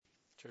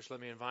Church,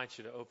 let me invite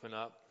you to open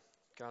up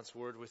God's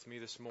Word with me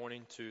this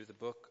morning to the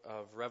book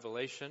of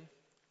Revelation.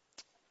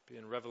 Be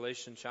in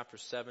Revelation chapter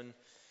 7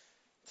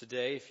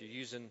 today. If you're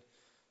using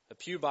a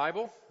Pew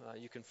Bible,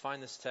 you can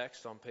find this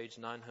text on page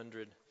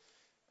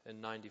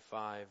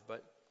 995.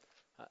 But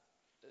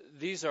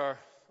these are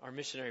our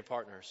missionary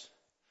partners.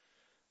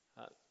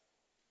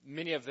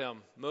 Many of them,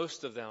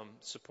 most of them,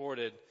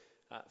 supported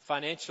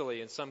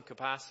financially in some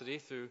capacity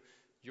through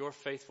your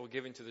faithful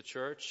giving to the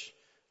church.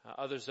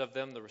 Others of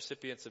them, the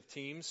recipients of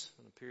teams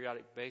on a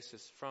periodic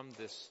basis from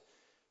this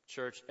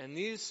church. And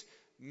these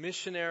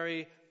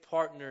missionary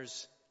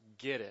partners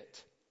get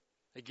it.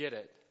 They get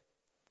it.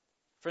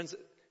 Friends,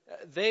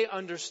 they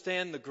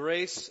understand the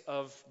grace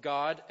of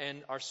God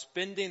and are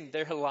spending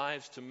their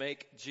lives to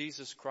make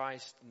Jesus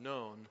Christ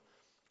known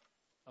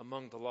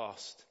among the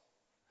lost.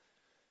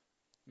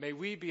 May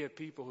we be a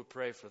people who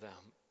pray for them.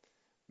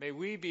 May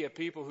we be a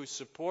people who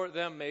support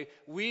them. May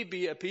we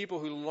be a people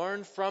who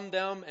learn from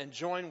them and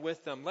join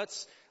with them.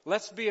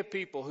 Let's be a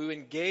people who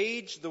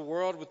engage the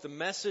world with the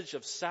message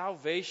of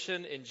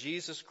salvation in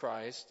Jesus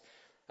Christ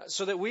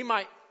so that we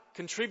might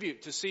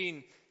contribute to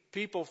seeing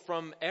people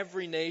from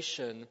every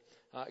nation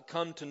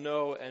come to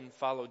know and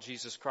follow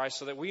Jesus Christ,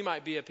 so that we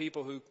might be a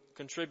people who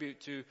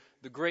contribute to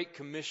the Great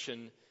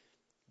Commission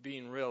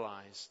being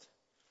realized.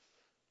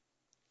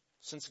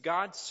 Since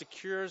God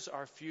secures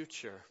our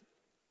future,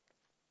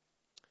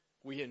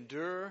 we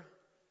endure,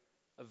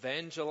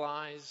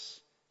 evangelize,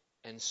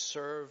 and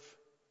serve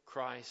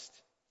Christ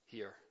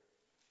here.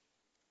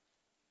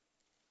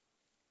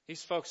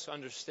 These folks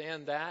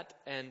understand that,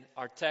 and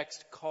our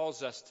text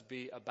calls us to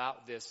be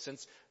about this.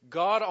 Since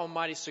God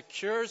Almighty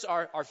secures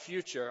our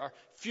future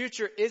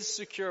is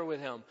secure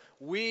with Him.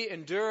 We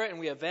endure and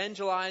we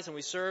evangelize and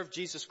we serve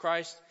Jesus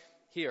Christ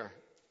here.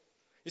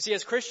 You see,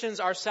 as Christians,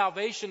 our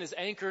salvation is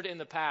anchored in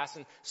the past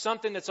and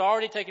something that's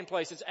already taken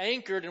place. It's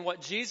anchored in what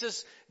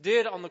Jesus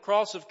did on the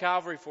cross of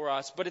Calvary for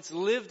us, but it's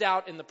lived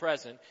out in the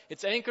present.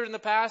 It's anchored in the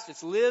past,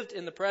 it's lived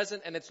in the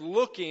present, and it's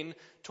looking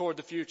toward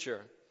the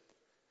future.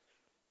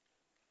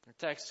 Our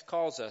text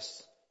calls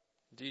us,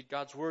 indeed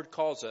God's Word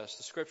calls us,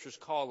 the Scriptures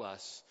call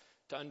us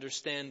to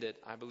understand it,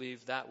 I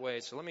believe, that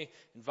way. So let me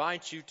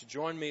invite you to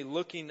join me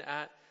looking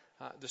at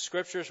the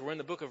Scriptures. We're in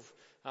the book of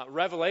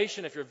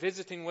Revelation. If you're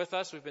visiting with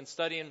us, we've been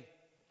studying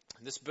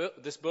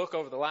this book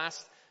over the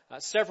last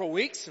several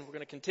weeks, and we're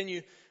going to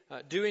continue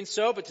doing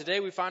so. But today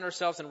we find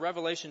ourselves in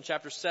Revelation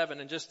chapter 7,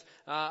 and just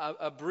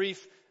a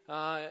brief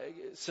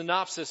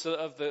synopsis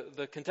of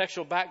the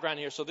contextual background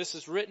here. So this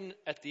is written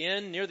at the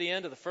end, near the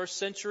end of the first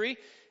century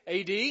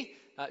A.D.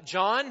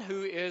 John,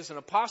 who is an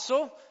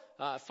apostle,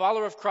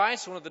 follower of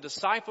Christ, one of the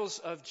disciples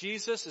of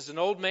Jesus, is an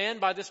old man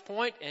by this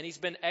point, and he's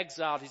been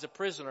exiled. He's a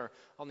prisoner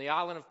on the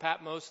island of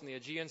Patmos in the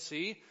Aegean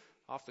Sea,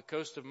 off the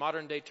coast of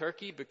modern-day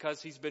Turkey,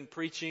 because he's been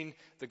preaching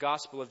the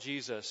gospel of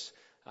Jesus.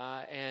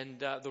 And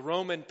the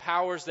Roman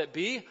powers that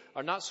be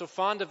are not so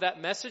fond of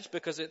that message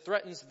because it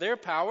threatens their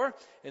power,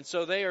 and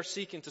so they are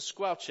seeking to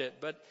squelch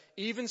it. But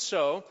even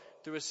so,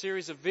 through a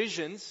series of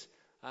visions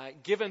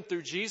given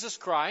through Jesus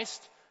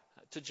Christ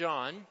to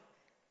John,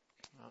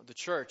 the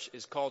church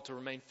is called to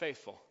remain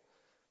faithful,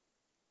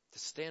 to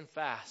stand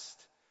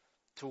fast,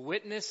 to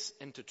witness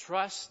and to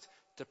trust,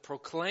 to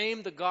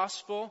proclaim the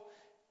gospel,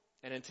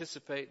 and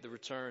anticipate the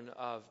return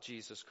of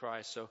Jesus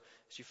Christ. So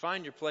as you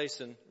find your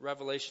place in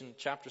Revelation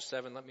chapter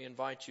 7, let me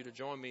invite you to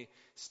join me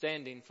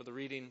standing for the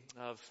reading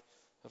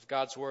of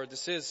God's Word.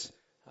 This is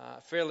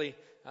a fairly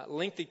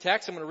lengthy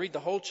text. I'm going to read the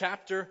whole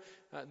chapter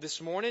this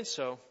morning,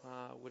 so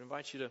I would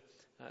invite you to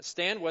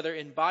stand, whether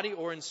in body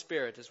or in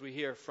spirit, as we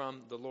hear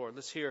from the Lord.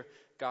 Let's hear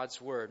God's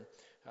Word.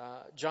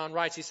 John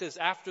writes, he says,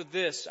 "After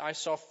this I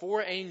saw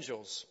 4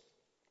 angels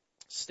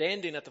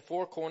standing at the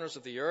 4 corners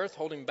of the earth,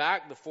 holding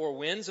back the 4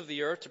 winds of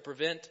the earth to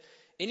prevent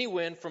any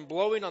wind from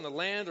blowing on the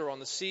land or on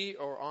the sea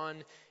or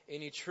on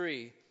any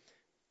tree.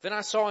 Then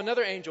I saw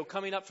another angel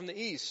coming up from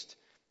the east,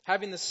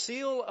 having the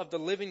seal of the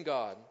living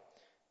God.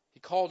 He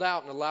called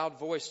out in a loud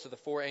voice to the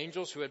 4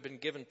 angels who had been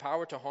given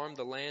power to harm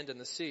the land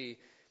and the sea,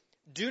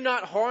 'Do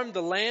not harm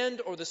the land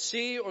or the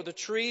sea or the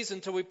trees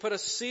until we put a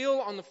seal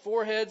on the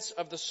foreheads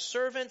of the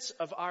servants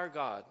of our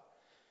God.'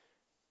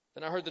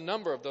 Then I heard the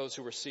number of those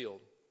who were sealed,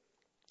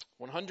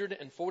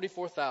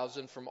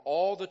 144,000 from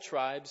all the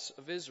tribes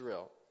of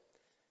Israel.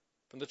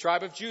 From the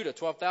tribe of Judah,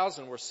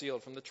 12,000 were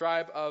sealed. From the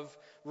tribe of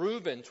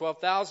Reuben,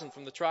 12,000.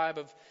 From the tribe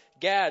of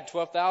Gad,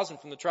 12,000.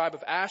 From the tribe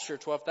of Asher,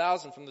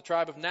 12,000. From the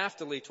tribe of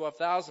Naphtali,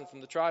 12,000. From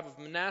the tribe of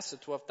Manasseh,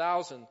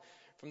 12,000.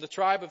 From the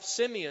tribe of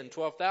Simeon,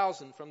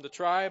 12,000. From the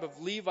tribe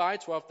of Levi,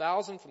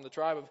 12,000. From the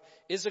tribe of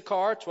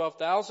Issachar,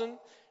 12,000.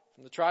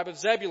 From the tribe of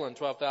Zebulun,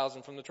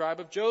 12,000. From the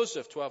tribe of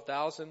Joseph,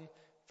 12,000.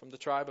 From the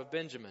tribe of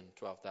Benjamin,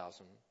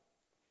 12,000.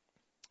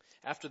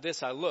 After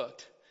this I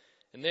looked,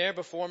 and there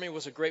before me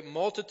was a great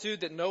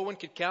multitude that no one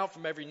could count,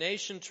 from every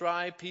nation,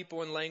 tribe,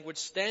 people, and language,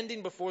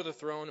 standing before the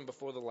throne and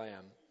before the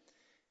Lamb.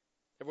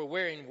 They were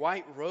wearing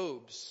white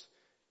robes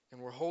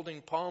and were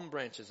holding palm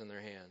branches in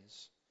their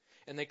hands.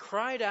 And they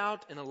cried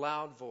out in a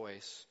loud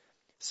voice,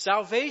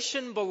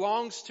 Salvation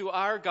belongs to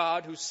our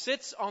God who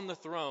sits on the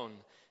throne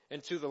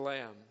and to the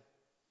Lamb.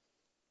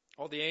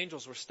 All the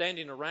angels were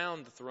standing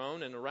around the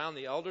throne and around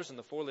the elders and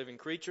the four living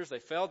creatures. They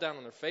fell down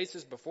on their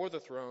faces before the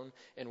throne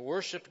and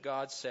worshiped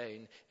God,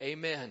 saying,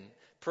 Amen.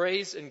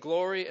 Praise and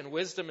glory and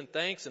wisdom and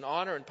thanks and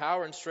honor and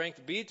power and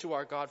strength be to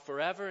our God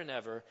forever and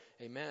ever.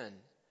 Amen.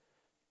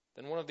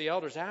 Then one of the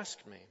elders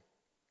asked me,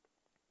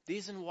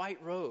 These in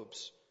white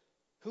robes,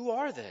 who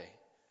are they?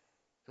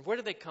 And where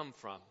did they come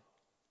from?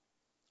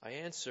 I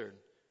answered,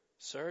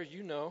 Sir,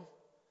 you know.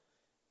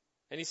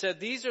 And he said,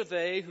 These are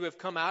they who have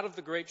come out of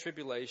the great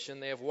tribulation.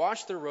 They have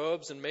washed their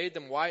robes and made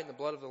them white in the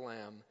blood of the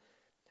Lamb.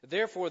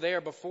 Therefore they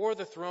are before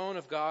the throne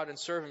of God and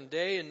serve him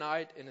day and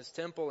night in his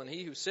temple. And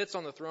he who sits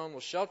on the throne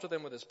will shelter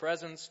them with his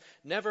presence.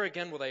 Never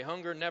again will they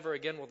hunger, never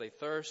again will they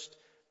thirst.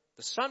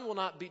 The sun will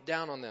not beat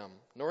down on them,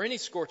 nor any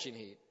scorching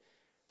heat.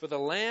 For the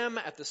Lamb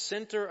at the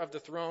center of the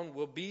throne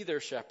will be their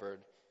shepherd.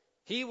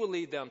 He will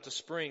lead them to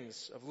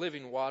springs of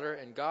living water,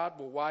 and God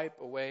will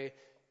wipe away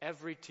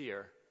every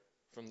tear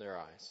from their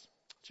eyes.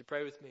 Would you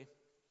pray with me?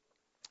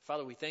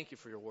 Father, we thank you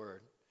for your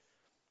word.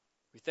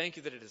 We thank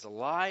you that it is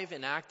alive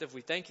and active.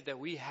 We thank you that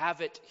we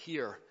have it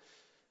here.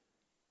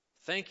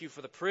 Thank you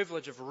for the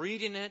privilege of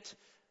reading it,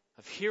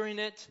 of hearing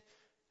it,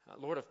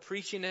 Lord, of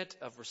preaching it,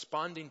 of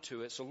responding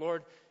to it. So,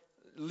 Lord,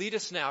 lead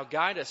us now.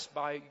 Guide us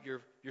by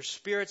your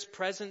Spirit's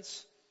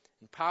presence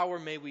and power.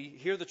 May we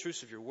hear the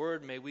truths of your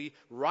word. May we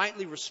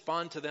rightly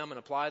respond to them and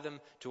apply them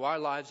to our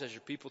lives as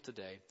your people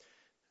today.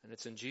 And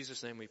it's in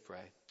Jesus' name we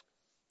pray.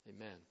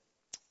 Amen.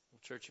 Well,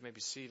 church, you may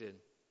be seated.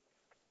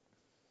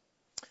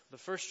 The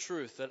first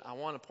truth that I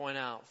want to point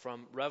out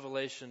from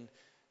Revelation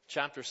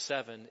chapter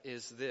 7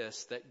 is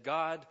this, that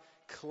God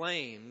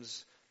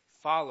claims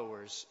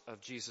followers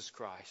of Jesus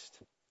Christ.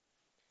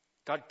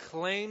 God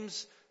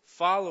claims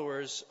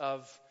followers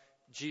of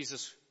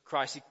Jesus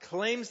Christ. He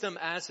claims them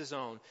as his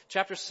own.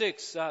 Chapter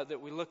 6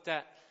 that we looked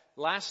at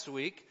last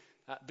week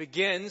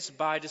begins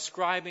by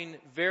describing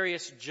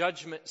various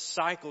judgment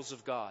cycles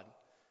of God.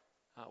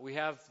 We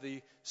have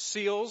the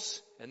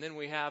seals, and then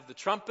we have the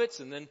trumpets,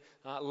 and then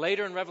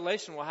later in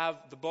Revelation we'll have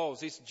the bowls.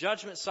 These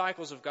judgment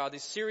cycles of God,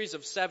 these series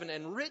of 7,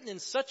 and written in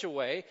such a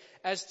way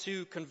as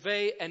to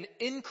convey an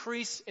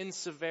increase in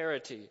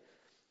severity.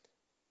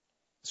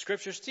 The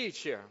scriptures teach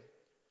here.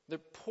 They're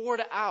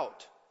poured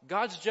out.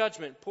 God's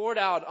judgment poured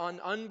out on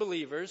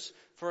unbelievers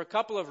for a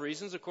couple of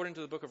reasons, according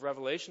to the book of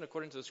Revelation,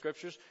 according to the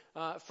scriptures.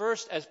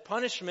 First, as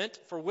punishment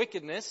for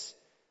wickedness,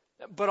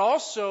 but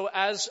also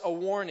as a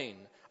warning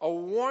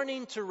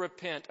to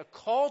repent, a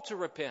call to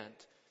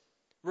repent.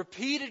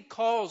 Repeated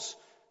calls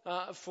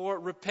for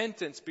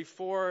repentance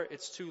before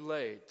it's too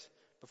late,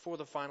 before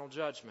the final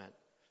judgment.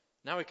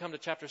 Now we come to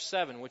chapter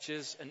 7, which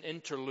is an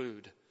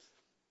interlude.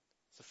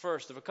 It's the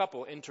first of a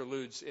couple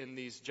interludes in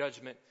these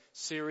judgment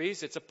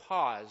series. It's a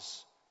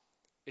pause.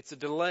 It's a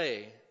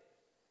delay.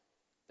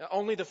 Now,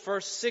 only the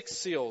first 6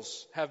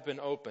 seals have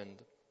been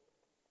opened,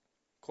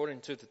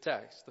 according to the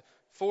text. The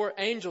 4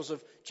 angels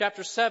of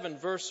chapter 7,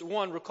 verse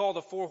 1, recall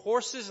the 4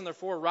 horses and the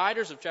 4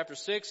 riders of chapter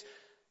 6.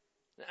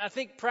 I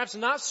think perhaps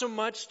not so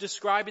much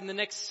describing the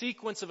next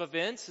sequence of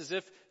events, as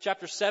if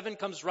chapter 7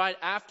 comes right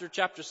after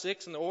chapter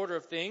 6 in the order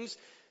of things,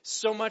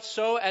 so much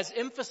so as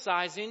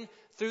emphasizing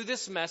through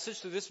this message,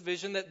 through this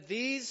vision, that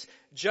these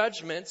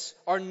judgments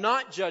are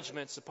not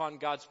judgments upon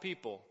God's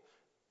people.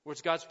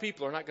 Whereas God's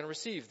people are not going to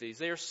receive these.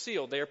 They are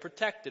sealed. They are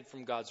protected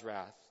from God's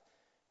wrath.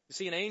 You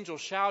see, an angel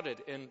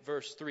shouted in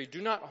verse 3,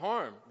 Do not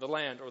harm the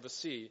land or the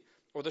sea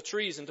or the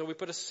trees until we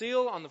put a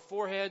seal on the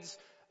foreheads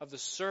of the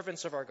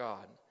servants of our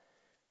God.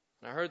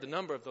 And I heard the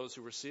number of those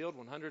who were sealed,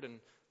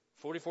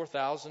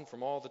 144,000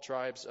 from all the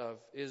tribes of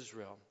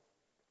Israel.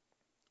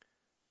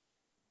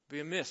 It'd be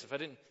amiss if I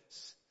didn't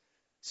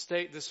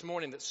state this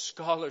morning that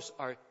scholars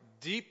are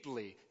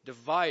deeply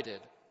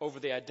divided over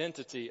the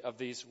identity of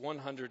these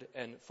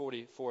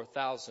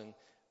 144,000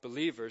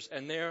 believers.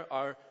 And there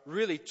are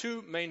really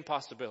 2 main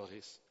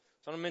possibilities.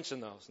 So I'm going to mention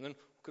those, and then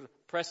we'll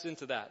press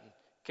into that and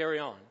carry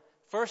on.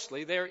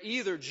 Firstly, they are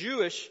either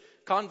Jewish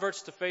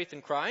converts to faith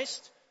in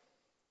Christ,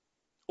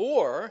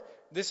 or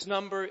this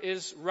number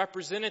is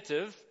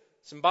representative,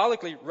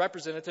 symbolically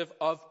representative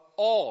of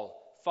all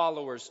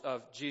followers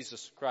of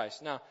Jesus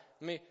Christ. Now,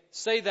 let me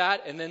say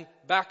that and then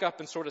back up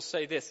and sort of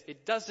say this.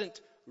 It doesn't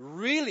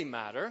really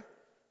matter.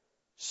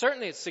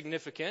 Certainly it's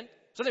significant.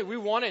 Certainly we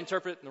want to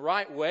interpret it in the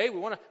right way. We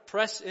want to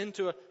press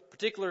into a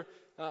particular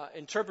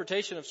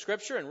interpretation of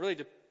Scripture, and really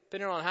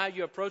depending on how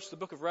you approach the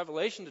book of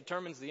Revelation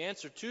determines the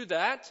answer to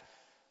that.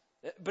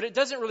 But it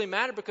doesn't really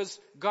matter because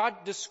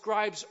God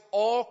describes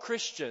all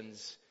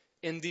Christians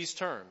in these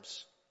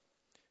terms.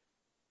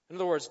 In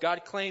other words,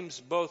 God claims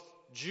both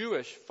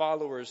Jewish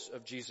followers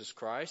of Jesus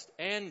Christ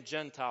and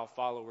Gentile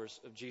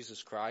followers of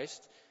Jesus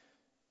Christ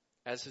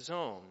as his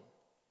own.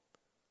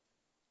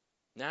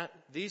 Now,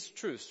 these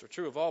truths are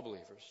true of all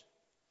believers.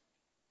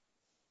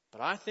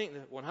 But I think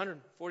that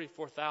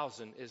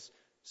 144,000 is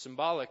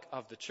symbolic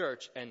of the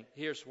church, and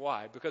here's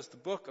why. Because the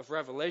book of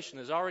Revelation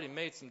has already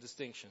made some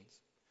distinctions.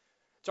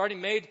 It's already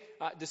made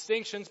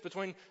distinctions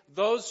between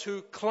those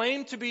who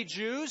claim to be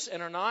Jews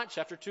and are not,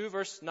 chapter 2,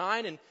 verse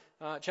 9, and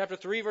chapter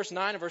 3, verse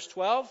 9 and verse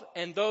 12,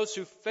 and those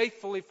who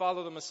faithfully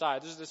follow the Messiah.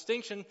 There's a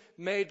distinction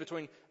made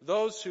between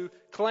those who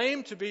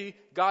claim to be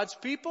God's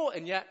people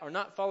and yet are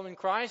not following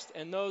Christ,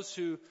 and those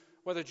who,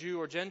 whether Jew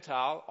or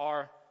Gentile,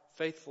 are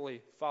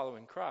faithfully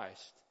following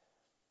Christ.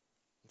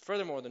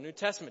 Furthermore, the New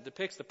Testament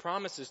depicts the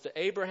promises to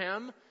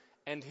Abraham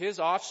and his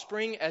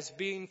offspring as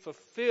being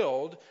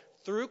fulfilled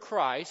through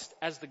Christ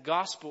as the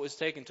gospel is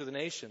taken to the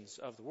nations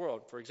of the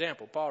world. For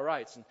example, Paul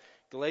writes in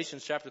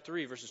Galatians chapter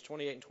 3, verses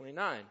 28 and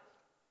 29.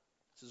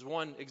 This is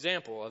one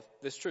example of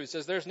this truth. It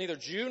says, "There's neither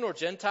Jew nor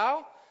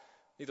Gentile,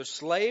 neither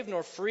slave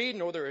nor free,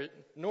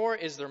 nor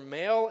is there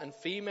male and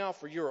female,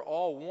 for you are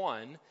all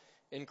one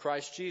in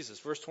Christ Jesus."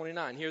 Verse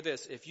 29, hear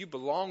this. If you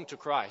belong to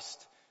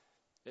Christ,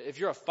 if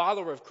you're a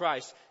follower of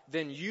Christ,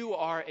 then you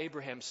are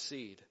Abraham's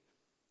seed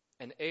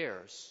and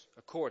heirs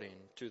according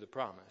to the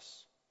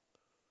promise.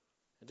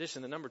 In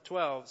addition, the number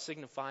 12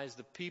 signifies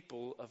the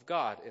people of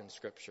God in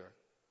Scripture.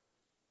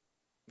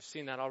 We've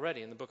seen that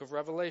already in the book of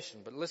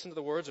Revelation. But listen to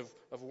the words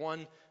of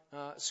one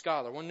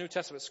scholar, one New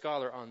Testament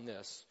scholar on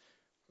this.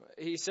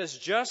 He says,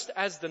 just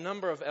as the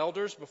number of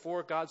elders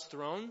before God's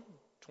throne,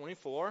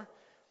 24,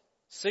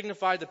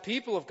 signified the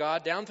people of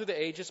God down through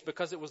the ages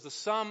because it was the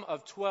sum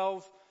of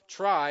 12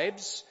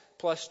 tribes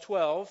plus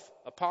 12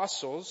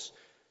 apostles,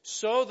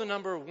 so the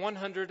number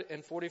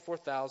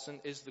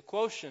 144,000 is the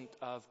quotient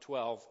of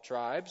 12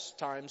 tribes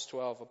times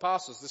 12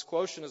 apostles. This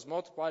quotient is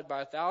multiplied by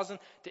 1,000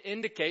 to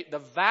indicate the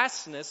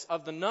vastness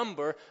of the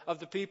number of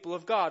the people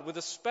of God, with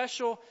a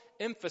special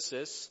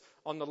emphasis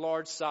on the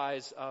large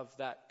size of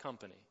that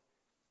company.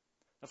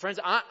 Now, friends,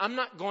 I'm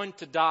not going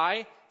to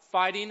die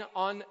fighting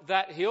on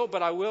that hill,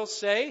 but I will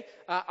say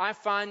I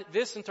find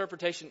this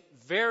interpretation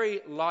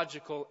very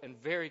logical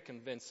and very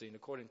convincing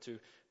according to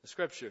the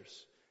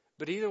Scriptures.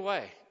 But either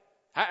way,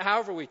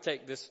 however we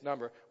take this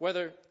number,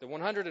 whether the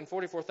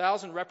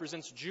 144,000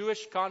 represents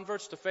Jewish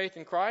converts to faith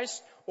in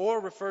Christ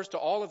or refers to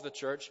all of the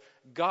church,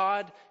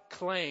 God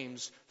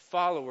claims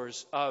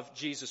followers of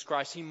Jesus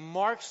Christ. He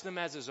marks them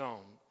as His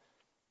own.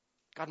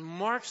 God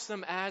marks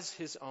them as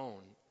His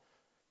own.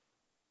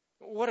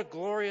 What a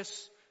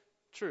glorious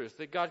truth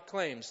that God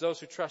claims those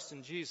who trust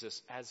in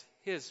Jesus as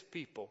His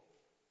people.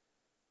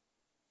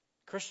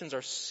 Christians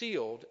are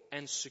sealed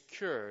and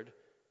secured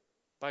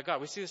by God.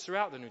 We see this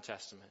throughout the New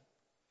Testament.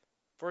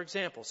 For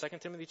example, 2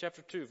 Timothy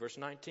chapter 2, verse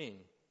 19.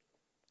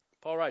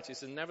 Paul writes, he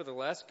says,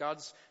 "Nevertheless,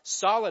 God's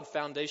solid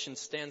foundation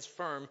stands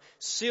firm,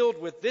 sealed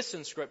with this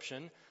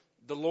inscription,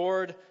 the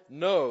Lord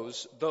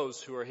knows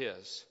those who are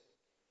His."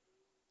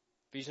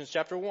 Ephesians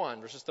chapter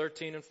 1, verses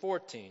 13 and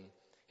 14.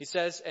 He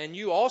says, "And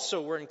you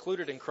also were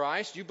included in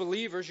Christ, you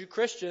believers, you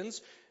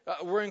Christians,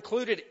 were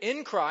included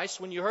in Christ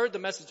when you heard the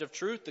message of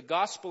truth, the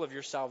gospel of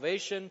your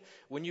salvation.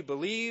 When you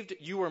believed,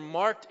 you were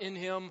marked in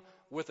Him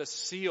with a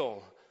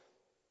seal,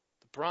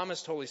 the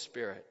promised Holy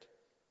Spirit,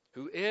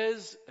 who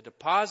is a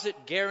deposit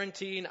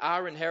guaranteeing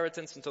our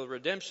inheritance until the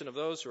redemption of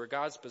those who are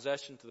God's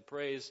possession to the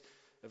praise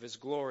of His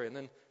glory." And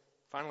then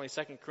finally,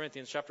 2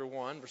 Corinthians chapter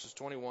 1, verses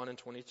 21 and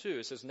 22.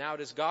 It says, "Now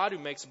it is God who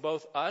makes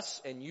both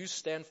us and you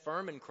stand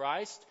firm in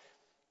Christ.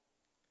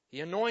 He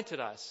anointed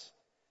us,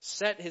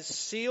 set His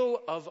seal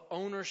of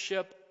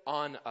ownership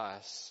on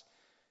us,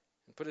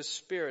 and put His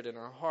Spirit in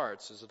our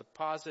hearts as a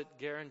deposit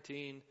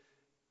guaranteeing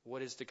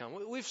what is to come."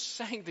 We've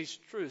sang these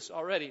truths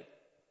already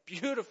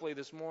beautifully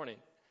this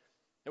morning.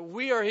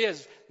 We are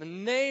His. The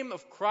name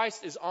of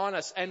Christ is on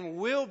us and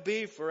will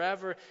be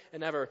forever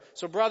and ever.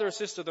 So brother or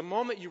sister, the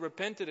moment you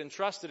repented and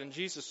trusted in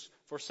Jesus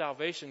for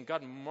salvation,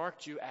 God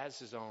marked you as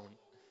His own.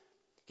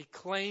 He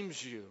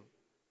claims you.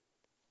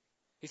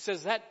 He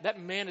says, that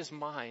man is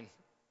mine.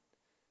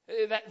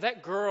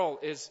 That girl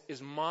is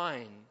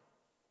mine.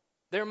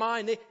 They're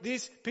mine.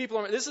 These people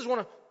are, this is one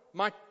of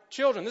my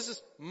children. This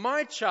is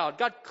my child.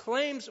 God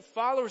claims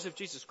followers of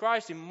Jesus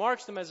Christ. He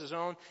marks them as His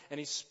own, and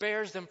He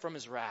spares them from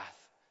His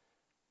wrath.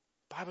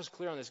 The Bible's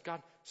clear on this.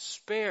 God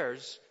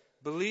spares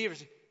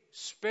believers,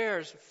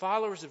 spares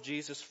followers of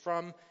Jesus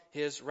from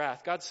His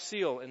wrath. God's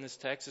seal in this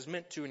text is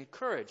meant to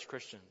encourage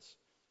Christians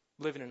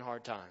living in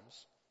hard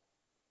times.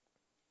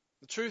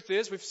 The truth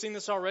is, we've seen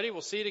this already,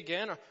 we'll see it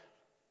again. Our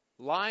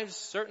lives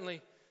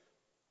certainly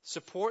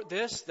support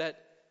this,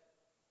 that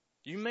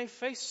you may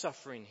face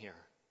suffering here.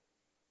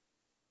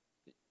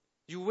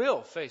 You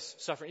will face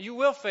suffering. You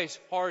will face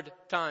hard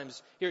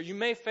times here. You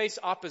may face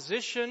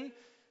opposition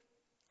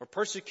or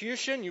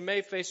persecution. You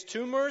may face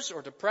tumors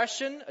or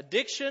depression,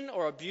 addiction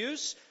or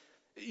abuse.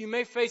 You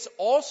may face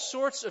all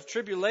sorts of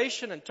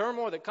tribulation and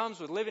turmoil that comes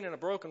with living in a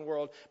broken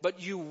world,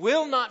 but you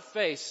will not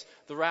face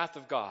the wrath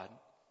of God.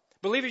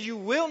 Believer, you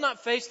will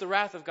not face the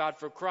wrath of God,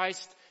 for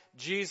Christ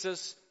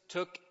Jesus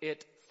took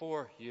it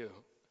for you.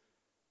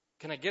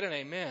 Can I get an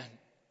amen?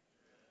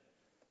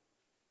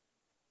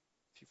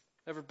 If you've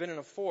ever been in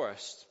a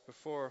forest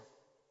before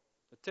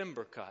a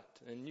timber cut,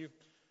 and you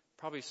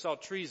probably saw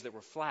trees that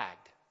were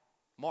flagged,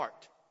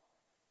 marked,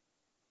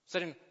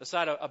 Setting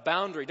aside a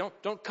boundary.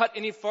 Don't cut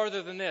any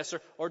farther than this,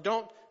 or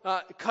don't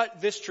cut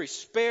this tree.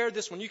 Spare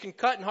this one. You can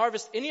cut and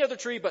harvest any other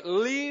tree, but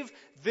leave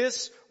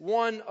this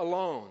one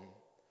alone.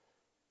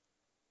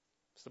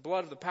 It's the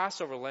blood of the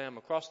Passover lamb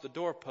across the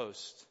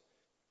doorpost.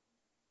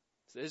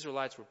 As the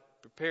Israelites were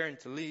preparing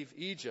to leave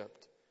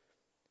Egypt,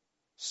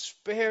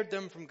 spared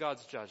them from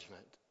God's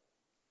judgment.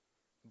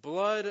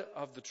 Blood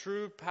of the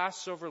true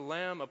Passover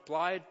lamb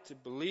applied to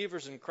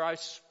believers in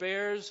Christ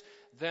spares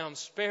them,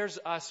 spares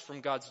us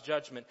from God's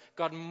judgment.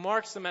 God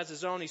marks them as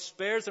His own. He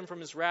spares them from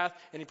His wrath,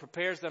 and He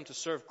prepares them to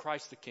serve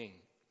Christ the King.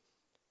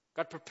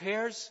 God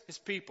prepares His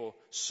people,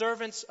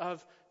 servants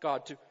of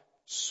God, to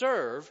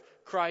serve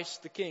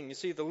Christ the King. You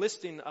see, the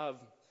listing of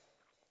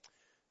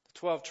the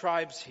 12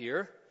 tribes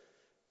here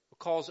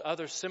recalls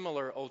other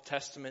similar Old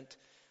Testament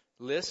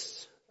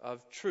lists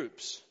of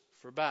troops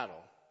for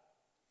battle.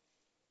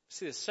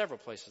 See this several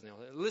places now.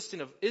 A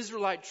listing of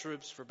Israelite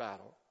troops for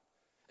battle.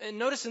 And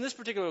notice in this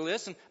particular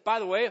list, and by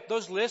the way,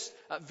 those lists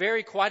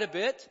vary quite a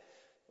bit,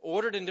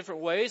 ordered in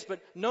different ways,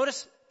 but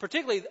notice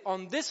particularly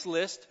on this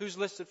list, who's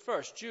listed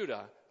first?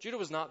 Judah. Judah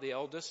was not the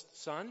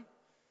eldest son,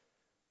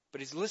 but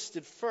he's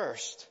listed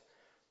first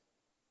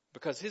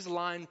because his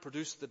line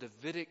produced the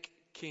Davidic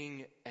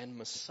king and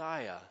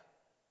Messiah.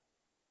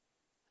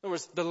 In other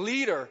words, the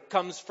leader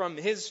comes from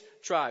his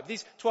tribe.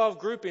 These 12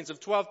 groupings of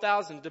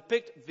 12,000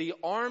 depict the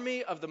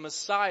army of the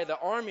Messiah, the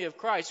army of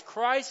Christ.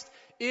 Christ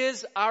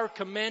is our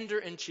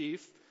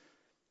commander-in-chief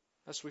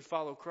as we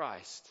follow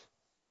Christ.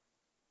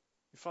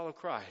 We follow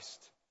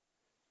Christ.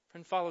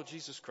 Friend, follow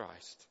Jesus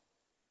Christ.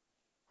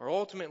 Our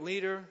ultimate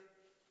leader,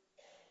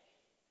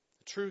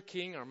 the true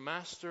King, our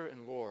Master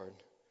and Lord.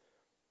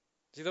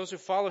 See, those who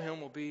follow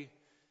Him will be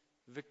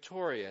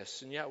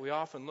victorious, and yet we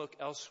often look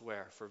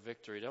elsewhere for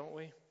victory, don't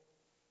we?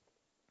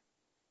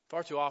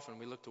 Far too often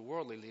we look to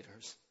worldly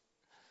leaders.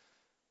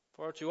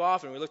 Far too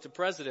often we look to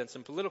presidents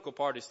and political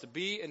parties to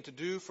be and to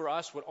do for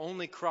us what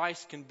only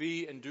Christ can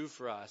be and do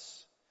for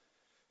us.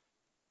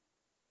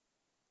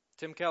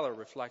 Tim Keller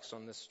reflects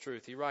on this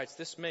truth. He writes,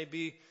 "This may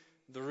be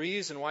the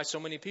reason why so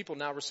many people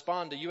now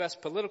respond to U.S.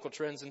 political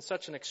trends in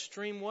such an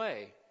extreme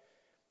way.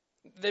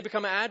 They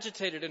become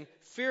agitated and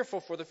fearful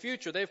for the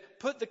future. They've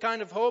put the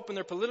kind of hope in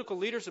their political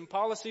leaders and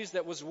policies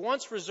that was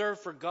once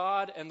reserved for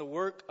God and the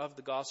work of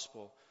the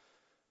gospel.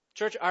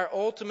 Church, our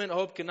ultimate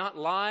hope cannot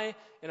lie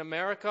in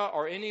America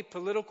or any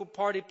political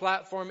party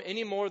platform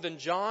any more than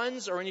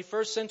John's or any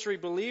first century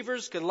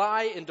believers could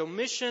lie in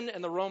Domitian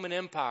and the Roman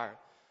Empire.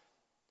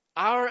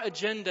 Our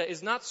agenda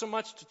is not so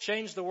much to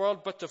change the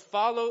world, but to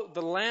follow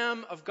the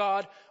Lamb of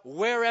God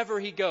wherever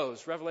He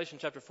goes." Revelation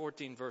chapter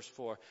 14, verse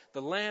 4.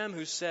 The Lamb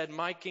who said,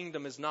 "My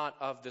kingdom is not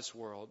of this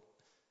world."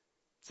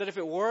 Said, "If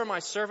it were, my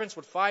servants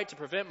would fight to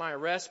prevent my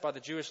arrest by the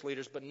Jewish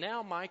leaders, but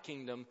now my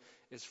kingdom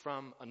is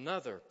from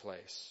another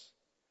place."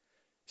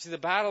 See, the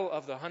battle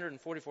of the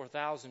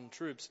 144,000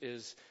 troops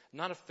is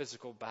not a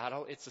physical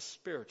battle, it's a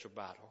spiritual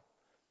battle.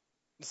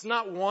 It's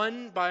not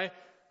won by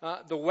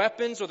the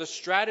weapons or the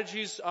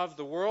strategies of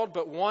the world,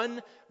 but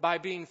won by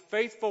being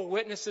faithful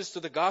witnesses to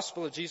the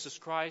gospel of Jesus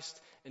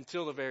Christ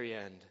until the very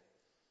end.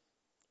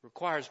 It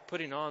requires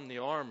putting on the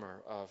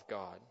armor of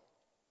God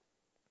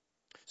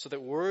so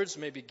that words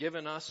may be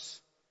given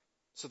us,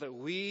 so that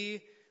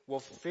we will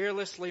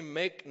fearlessly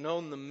make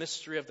known the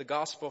mystery of the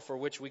gospel for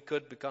which we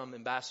could become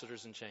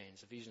ambassadors in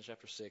chains. Ephesians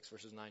chapter 6,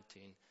 verses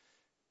 19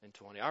 and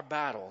 20. Our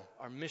battle,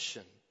 our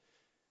mission,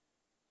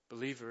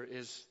 believer,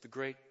 is the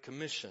Great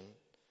Commission.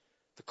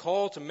 The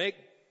call to make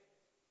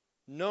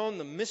known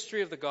the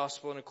mystery of the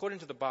gospel, and according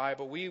to the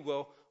Bible, we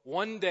will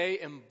one day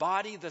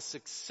embody the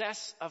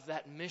success of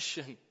that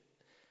mission.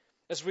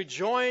 As we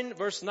join,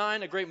 verse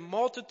 9, a great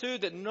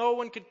multitude that no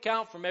one could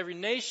count from every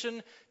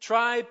nation,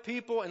 tribe,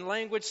 people, and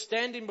language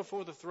standing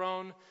before the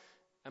throne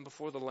and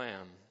before the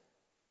Lamb.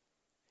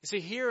 You see,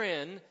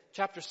 herein,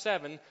 chapter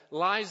 7,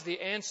 lies the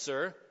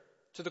answer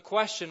to the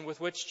question with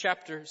which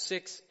chapter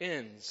 6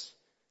 ends.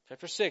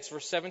 Chapter 6,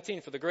 verse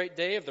 17, "For the great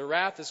day of the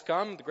wrath has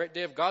come, the great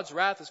day of God's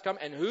wrath has come,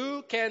 and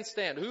who can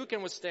stand? Who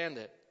can withstand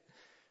it?"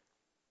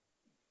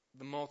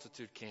 The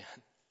multitude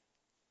can.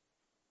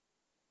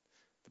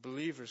 The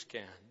believers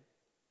can.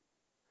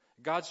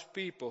 God's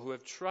people who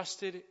have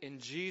trusted in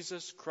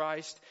Jesus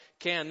Christ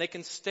can. They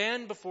can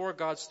stand before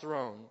God's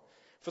throne.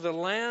 For the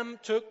Lamb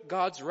took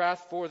God's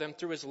wrath for them.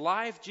 Through His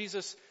life,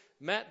 Jesus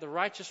met the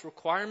righteous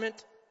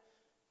requirement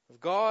of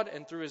God,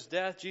 and through His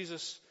death,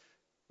 Jesus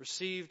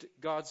received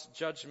God's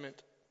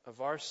judgment of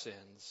our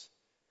sins.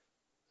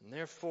 And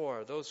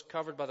therefore, those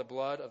covered by the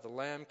blood of the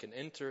Lamb can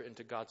enter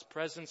into God's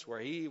presence where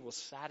He will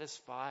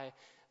satisfy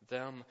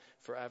them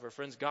forever.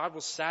 Friends, God will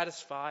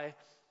satisfy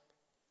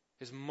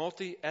His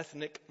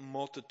multi-ethnic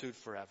multitude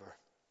forever.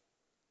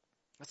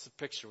 That's the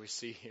picture we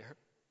see here.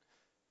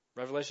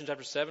 Revelation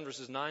chapter 7,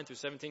 verses 9 through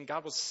 17.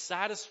 God will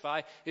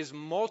satisfy His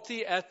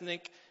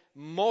multi-ethnic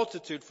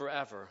multitude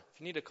forever. If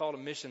you need a call to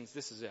missions,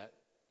 this is it.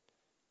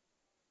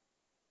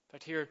 In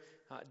fact, here,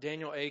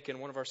 Daniel Aiken,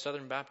 one of our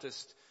Southern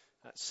Baptist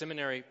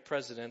seminary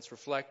presidents,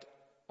 reflect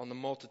on the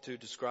multitude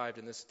described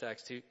in this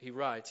text. He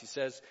writes, he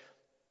says,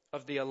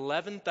 of the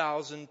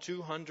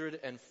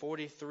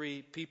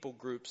 11,243 people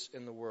groups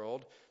in the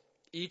world,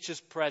 each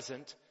is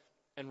present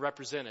and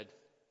represented.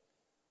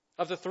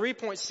 Of the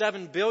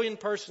 3.7 billion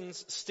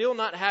persons still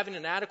not having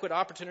an adequate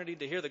opportunity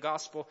to hear the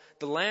gospel,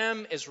 the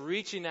Lamb is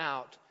reaching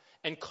out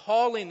and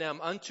calling them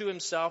unto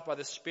himself by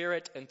the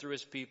Spirit and through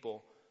his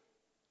people.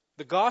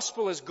 The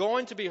gospel is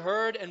going to be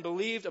heard and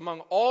believed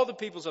among all the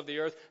peoples of the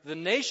earth. The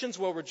nations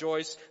will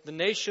rejoice. The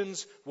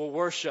nations will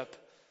worship.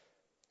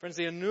 Friends,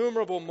 the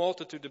innumerable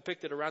multitude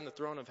depicted around the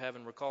throne of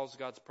heaven recalls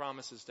God's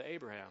promises to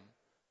Abraham.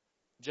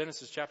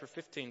 Genesis chapter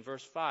 15,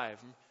 verse 5.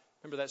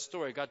 Remember that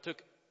story? God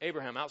took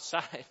Abraham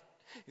outside.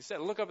 He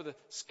said, look up at the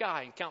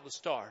sky and count the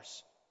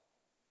stars.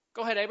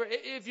 Go ahead, Abraham.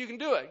 If you can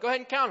do it, go ahead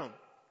and count them.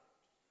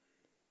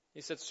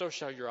 He said, so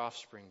shall your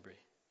offspring be.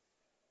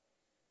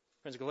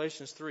 Friends,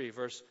 Galatians 3,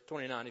 verse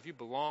 29. If you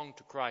belong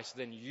to Christ,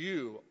 then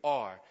you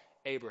are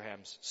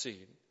Abraham's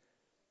seed.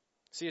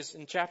 See, it's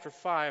in chapter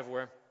 5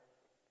 where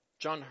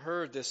John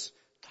heard this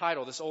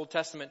title, this Old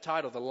Testament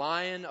title, the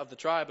Lion of the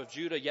tribe of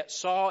Judah, yet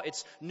saw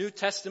its New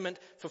Testament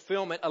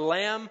fulfillment, a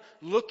lamb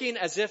looking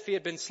as if he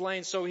had been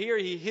slain. So here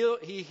he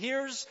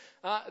hears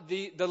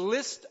the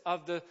list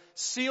of the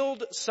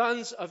sealed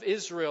sons of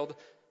Israel, the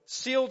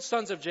sealed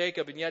sons of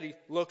Jacob, and yet he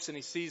looks and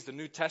he sees the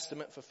New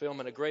Testament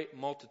fulfillment, a great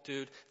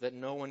multitude that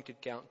no one could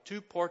count.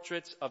 Two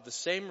portraits of the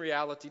same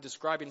reality,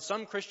 describing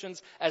some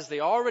Christians as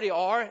they already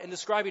are and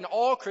describing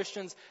all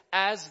Christians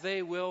as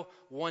they will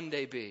one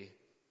day be.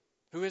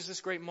 Who is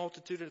this great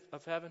multitude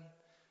of heaven?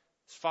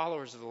 It's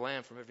followers of the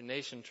Lamb from every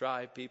nation,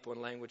 tribe, people,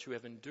 and language who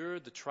have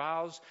endured the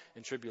trials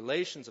and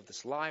tribulations of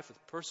this life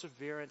with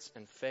perseverance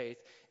and faith,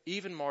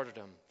 even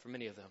martyrdom for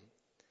many of them,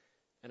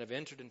 and have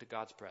entered into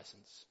God's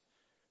presence.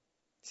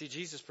 See,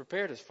 Jesus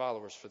prepared his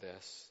followers for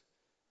this.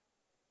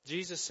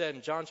 Jesus said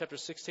in John chapter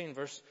 16,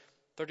 verse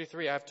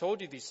 33, I have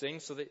told you these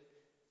things so that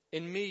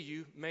in me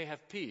you may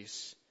have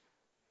peace.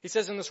 He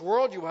says, in this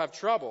world you will have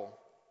trouble,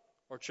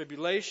 or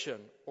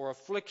tribulation, or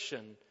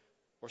affliction,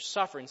 or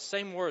suffering.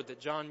 Same word that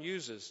John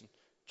uses in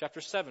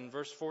chapter 7,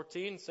 verse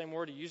 14. Same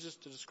word he uses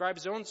to describe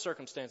his own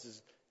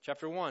circumstances.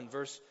 Chapter 1,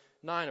 verse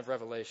 9 of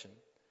Revelation.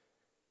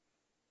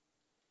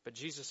 But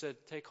Jesus said,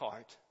 take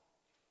heart.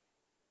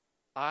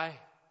 I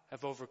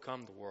have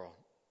overcome the world.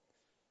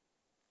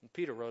 And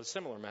Peter wrote a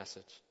similar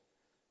message.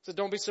 He said,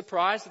 don't be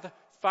surprised at the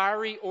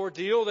fiery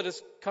ordeal that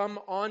has come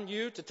on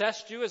you to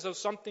test you as though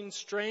something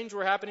strange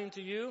were happening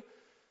to you.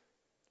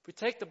 If we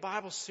take the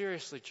Bible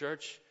seriously,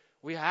 church,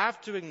 we have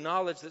to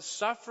acknowledge that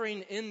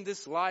suffering in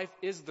this life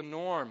is the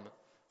norm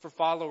for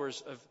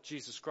followers of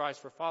Jesus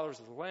Christ, for followers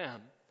of the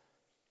Lamb.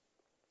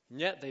 And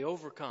yet they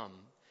overcome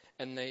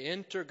and they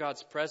enter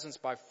God's presence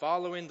by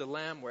following the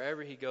Lamb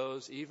wherever he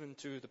goes, even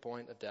to the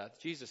point of death.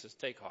 Jesus says,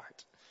 take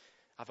heart.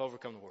 I've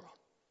overcome the world.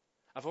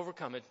 I've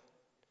overcome it.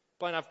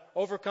 But I've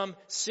overcome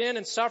sin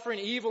and suffering,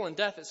 evil and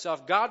death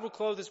itself. God will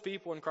clothe his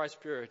people in Christ's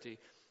purity.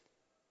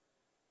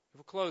 He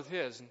will clothe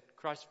his in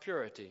Christ's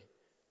purity.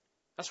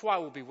 That's why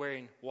we'll be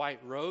wearing white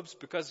robes,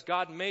 because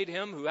God made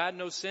him who had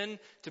no sin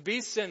to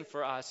be sin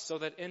for us, so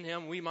that in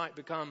him we might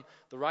become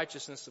the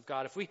righteousness of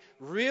God. If we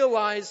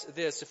realize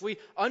this, if we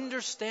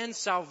understand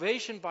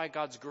salvation by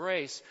God's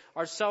grace,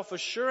 our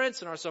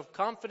self-assurance and our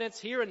self-confidence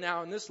here and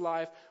now in this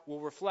life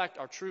will reflect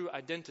our true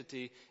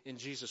identity in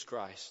Jesus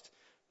Christ.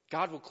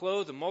 God will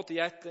clothe the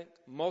multi-ethnic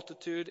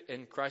multitude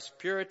in Christ's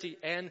purity,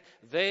 and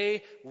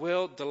they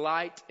will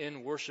delight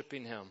in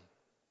worshiping him.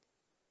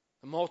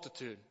 A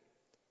multitude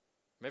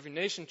from every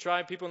nation,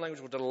 tribe, people, and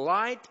language will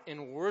delight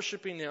in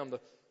worshiping him. The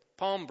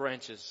palm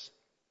branches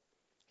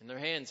in their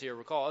hands here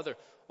recall other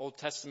Old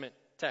Testament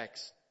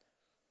texts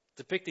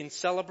depicting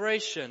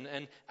celebration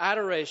and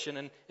adoration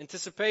and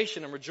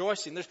anticipation and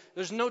rejoicing.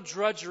 There's no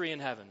drudgery in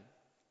heaven,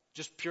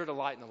 just pure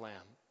delight in the Lamb.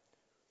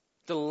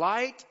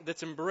 Delight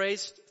that's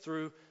embraced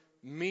through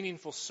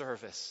meaningful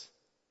service.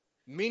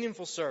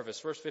 Meaningful service.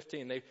 Verse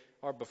 15, they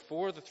are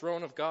before the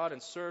throne of God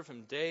and serve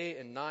him day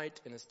and night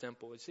in his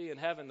temple. You see, in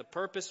heaven, the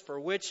purpose for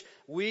which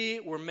we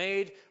were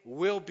made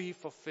will be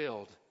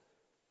fulfilled.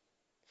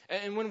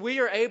 And when we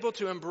are able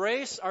to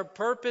embrace our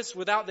purpose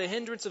without the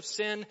hindrance of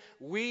sin,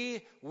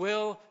 we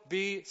will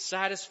be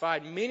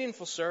satisfied.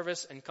 Meaningful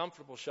service and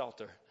comfortable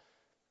shelter.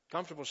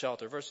 Comfortable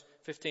shelter. Verse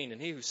 15,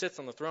 and he who sits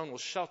on the throne will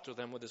shelter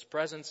them with his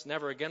presence.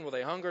 Never again will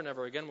they hunger,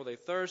 never again will they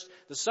thirst.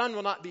 The sun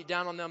will not beat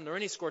down on them, nor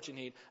any scorching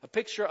heat. A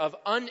picture of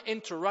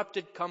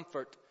uninterrupted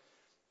comfort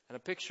and a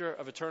picture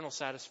of eternal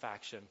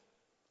satisfaction.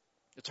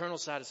 Eternal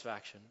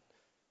satisfaction.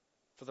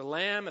 For the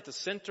Lamb at the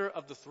center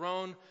of the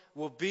throne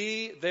will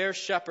be their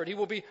shepherd. He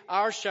will be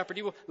our shepherd.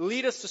 He will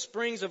lead us to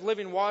springs of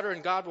living water,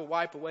 and God will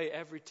wipe away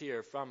every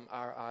tear from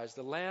our eyes.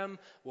 The Lamb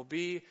will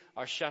be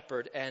our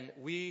shepherd, and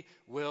we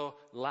will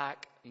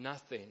lack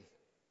nothing.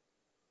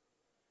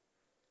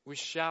 We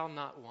shall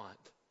not want.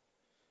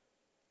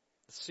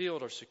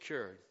 Sealed or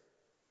secured.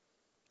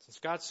 Since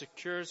God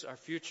secures our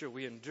future,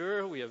 we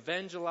endure, we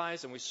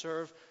evangelize, and we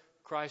serve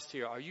Christ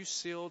here. Are you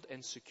sealed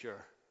and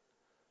secure?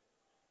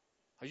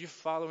 Are you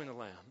following the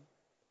Lamb?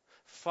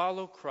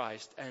 follow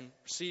Christ and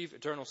receive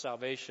eternal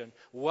salvation.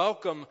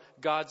 Welcome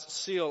God's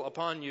seal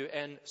upon you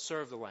and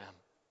serve the Lamb.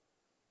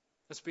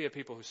 Let's be a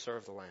people who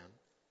serve the Lamb.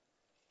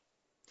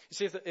 You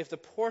see, if the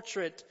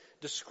portrait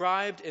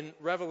described in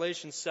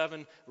Revelation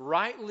 7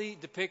 rightly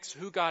depicts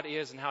who God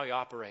is and how He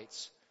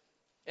operates,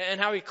 and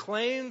how He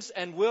claims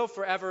and will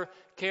forever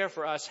care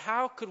for us,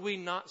 how could we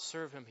not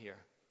serve Him here?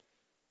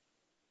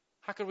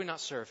 How could we not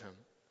serve Him?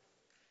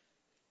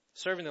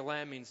 Serving the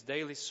Lamb means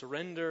daily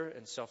surrender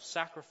and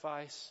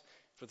self-sacrifice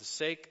for the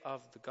sake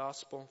of the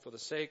gospel, for the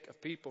sake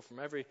of people from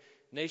every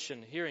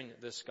nation hearing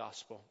this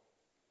gospel.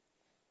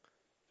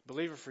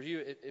 Believer, for you,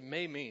 it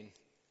may mean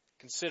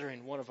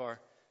considering one of our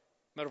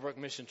Meadowbrook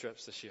mission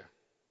trips this year.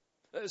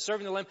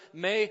 Serving the Lamb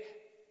may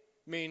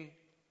mean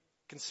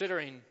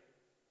considering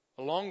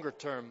a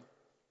longer-term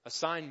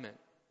assignment,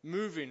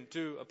 moving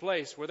to a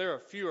place where there are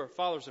fewer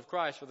followers of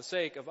Christ for the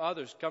sake of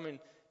others coming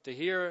to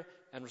hear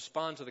and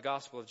respond to the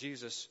gospel of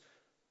Jesus.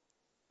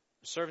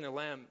 Serving the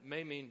Lamb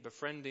may mean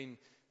befriending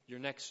your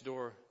next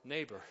door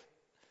neighbor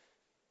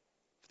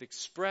for the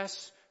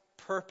express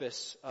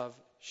purpose of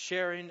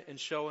sharing and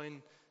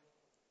showing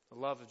the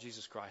love of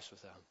Jesus Christ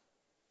with them.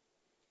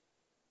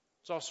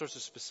 There's all sorts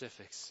of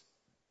specifics.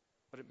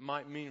 What it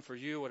might mean for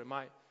you, what it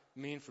might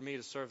mean for me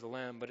to serve the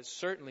Lamb, but it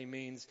certainly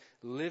means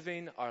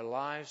living our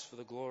lives for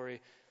the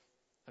glory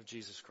of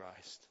Jesus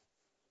Christ.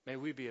 May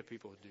we be a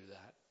people who do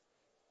that.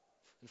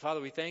 And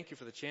Father, we thank you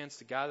for the chance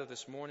to gather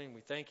this morning.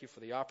 We thank you for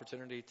the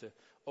opportunity to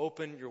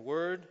open your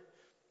word,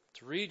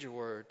 to read your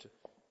word, to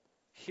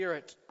hear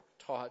it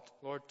taught,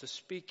 Lord, to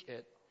speak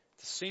it,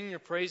 to sing your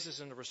praises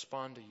and to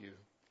respond to you.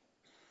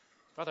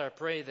 Father, I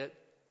pray that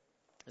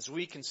as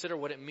we consider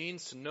what it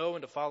means to know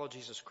and to follow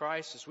Jesus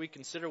Christ, as we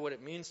consider what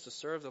it means to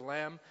serve the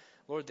Lamb,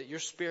 Lord, that your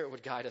Spirit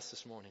would guide us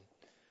this morning.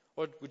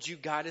 Lord, would you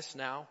guide us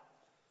now?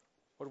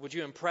 Lord, would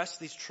you impress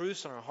these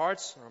truths on our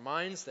hearts and our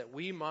minds that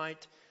we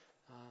might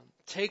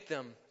take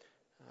them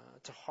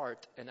to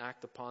heart and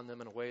act upon them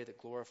in a way that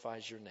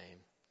glorifies your name.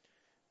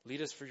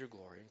 Lead us for your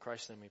glory. In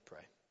Christ's name we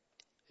pray.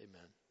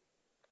 Amen.